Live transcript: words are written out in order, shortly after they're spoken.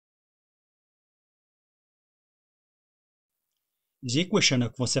The equation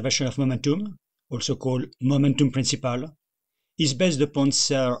of conservation of momentum, also called momentum principle, is based upon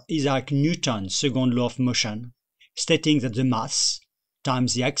Sir Isaac Newton's second law of motion, stating that the mass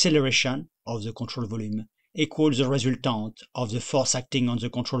times the acceleration of the control volume equals the resultant of the force acting on the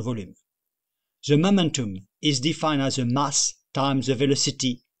control volume. The momentum is defined as the mass times the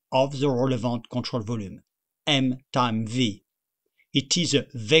velocity of the relevant control volume, m times v. It is a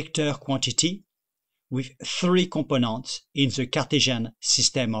vector quantity with three components in the Cartesian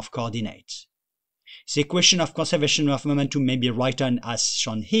system of coordinates. The equation of conservation of momentum may be written as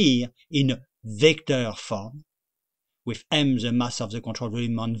shown here in a vector form, with m the mass of the control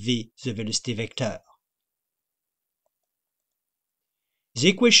volume and v the velocity vector. The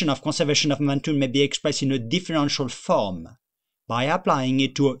equation of conservation of momentum may be expressed in a differential form by applying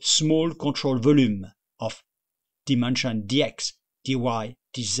it to a small control volume of dimension dx, dy,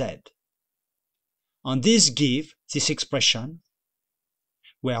 dz. And this gives this expression,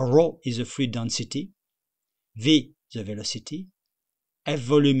 where ρ is the fluid density, v the velocity, F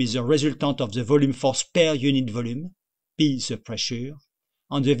volume is the resultant of the volume force per unit volume, P the pressure,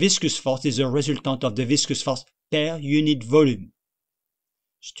 and the viscous force is the resultant of the viscous force per unit volume.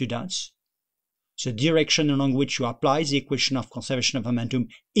 Students, the direction along which you apply the equation of conservation of momentum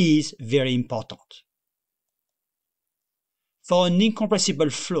is very important. For an incompressible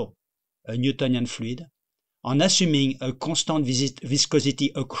flow, a Newtonian fluid, and assuming a constant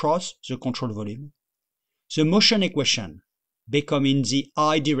viscosity across the control volume, the motion equation becomes in the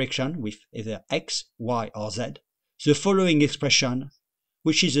I direction with either x, y, or z, the following expression,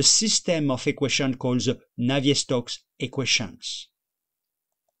 which is a system of equations called the Navier-Stokes equations.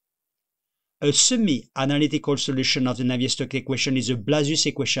 A semi-analytical solution of the Navier-Stokes equation is a Blasius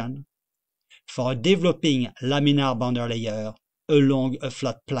equation for a developing laminar boundary layer along a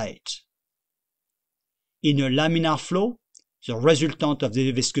flat plate. In a laminar flow, the resultant of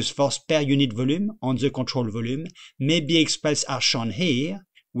the viscous force per unit volume on the control volume may be expressed as shown here,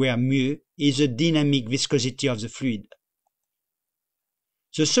 where mu is the dynamic viscosity of the fluid.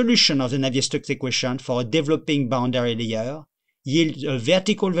 The solution of the Navier-Stokes equation for a developing boundary layer yields a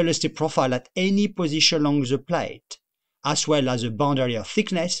vertical velocity profile at any position along the plate, as well as a boundary layer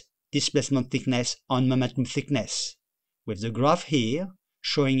thickness, displacement thickness, and momentum thickness, with the graph here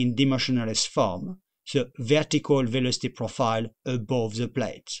showing in dimensionless form the vertical velocity profile above the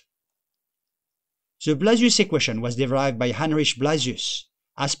plate. The Blasius equation was derived by Heinrich Blasius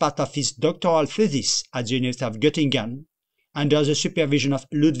as part of his doctoral thesis at the University of Göttingen under the supervision of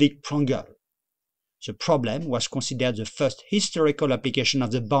Ludwig Prangl. The problem was considered the first historical application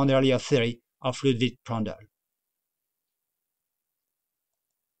of the boundary layer theory of Ludwig Prangl.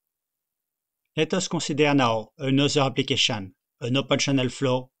 Let us consider now another application, an open channel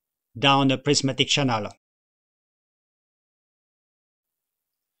flow down a prismatic channel.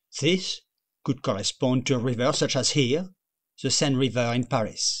 This could correspond to a river such as here, the Seine River in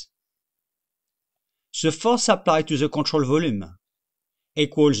Paris. The force applied to the control volume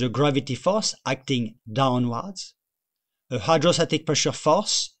equals the gravity force acting downwards, a hydrostatic pressure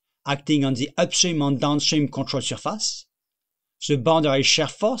force acting on the upstream and downstream control surface, the boundary shear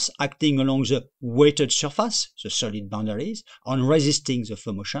force acting along the weighted surface, the solid boundaries, and resisting the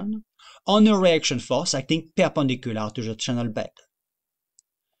flow motion, and a reaction force acting perpendicular to the channel bed.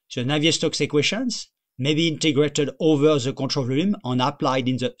 The Navier-Stokes equations may be integrated over the control volume and applied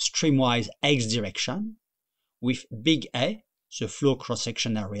in the streamwise x direction, with big A, the flow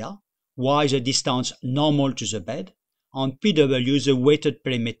cross-section area, y the distance normal to the bed, and Pw the weighted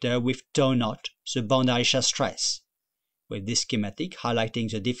perimeter with tau naught, the boundary shear stress, with this schematic highlighting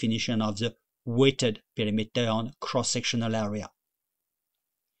the definition of the weighted perimeter and cross-sectional area.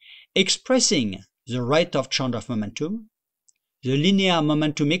 Expressing the rate of change of momentum, the linear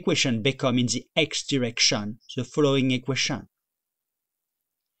momentum equation becomes in the x direction the following equation.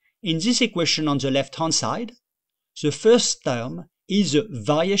 In this equation on the left-hand side, the first term is the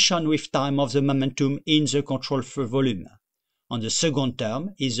variation with time of the momentum in the control volume, and the second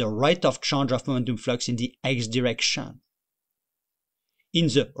term is the rate of change of momentum flux in the x direction. In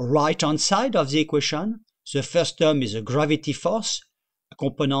the right-hand side of the equation, the first term is the gravity force, a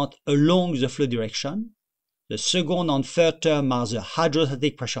component along the flow direction. The second and third term are the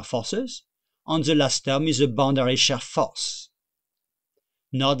hydrostatic pressure forces, and the last term is the boundary shear force.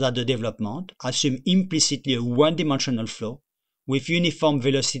 Note that the development assumes implicitly a one-dimensional flow with uniform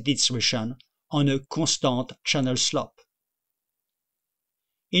velocity distribution on a constant channel slope.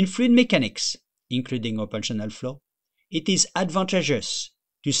 In fluid mechanics, including open channel flow, it is advantageous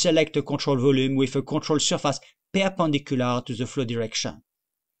to select a control volume with a control surface perpendicular to the flow direction.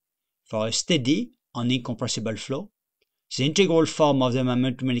 For a steady and incompressible flow, The integral form of the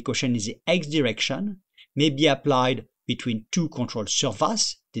momentum equation in the x direction may be applied between two control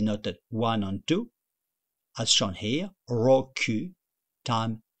surfaces, denoted 1 and 2, as shown here, rho q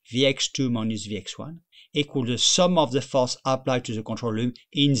times Vx2 minus Vx1 equals the sum of the force applied to the control volume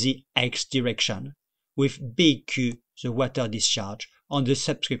in the x direction, with big Q the water discharge on the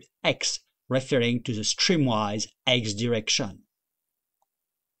subscript x referring to the streamwise x direction.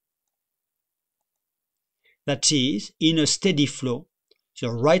 That is, in a steady flow, the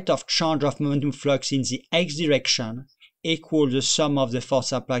rate of change of momentum flux in the x direction equals the sum of the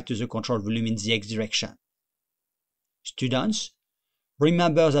force applied to the control volume in the x direction. Students,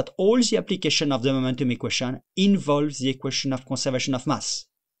 remember that all the application of the momentum equation involves the equation of conservation of mass,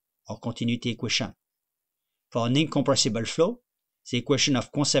 or continuity equation. For an incompressible flow, the equation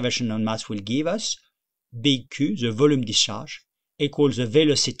of conservation of mass will give us big Q, the volume discharge, equals the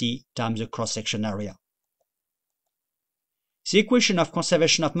velocity times the cross-section area. The equation of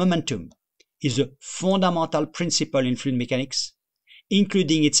conservation of momentum is a fundamental principle in fluid mechanics,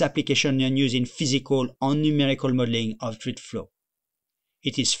 including its application and use in physical and numerical modeling of fluid flow.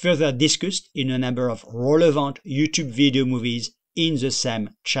 It is further discussed in a number of relevant YouTube video movies in the same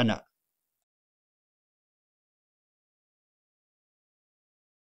channel.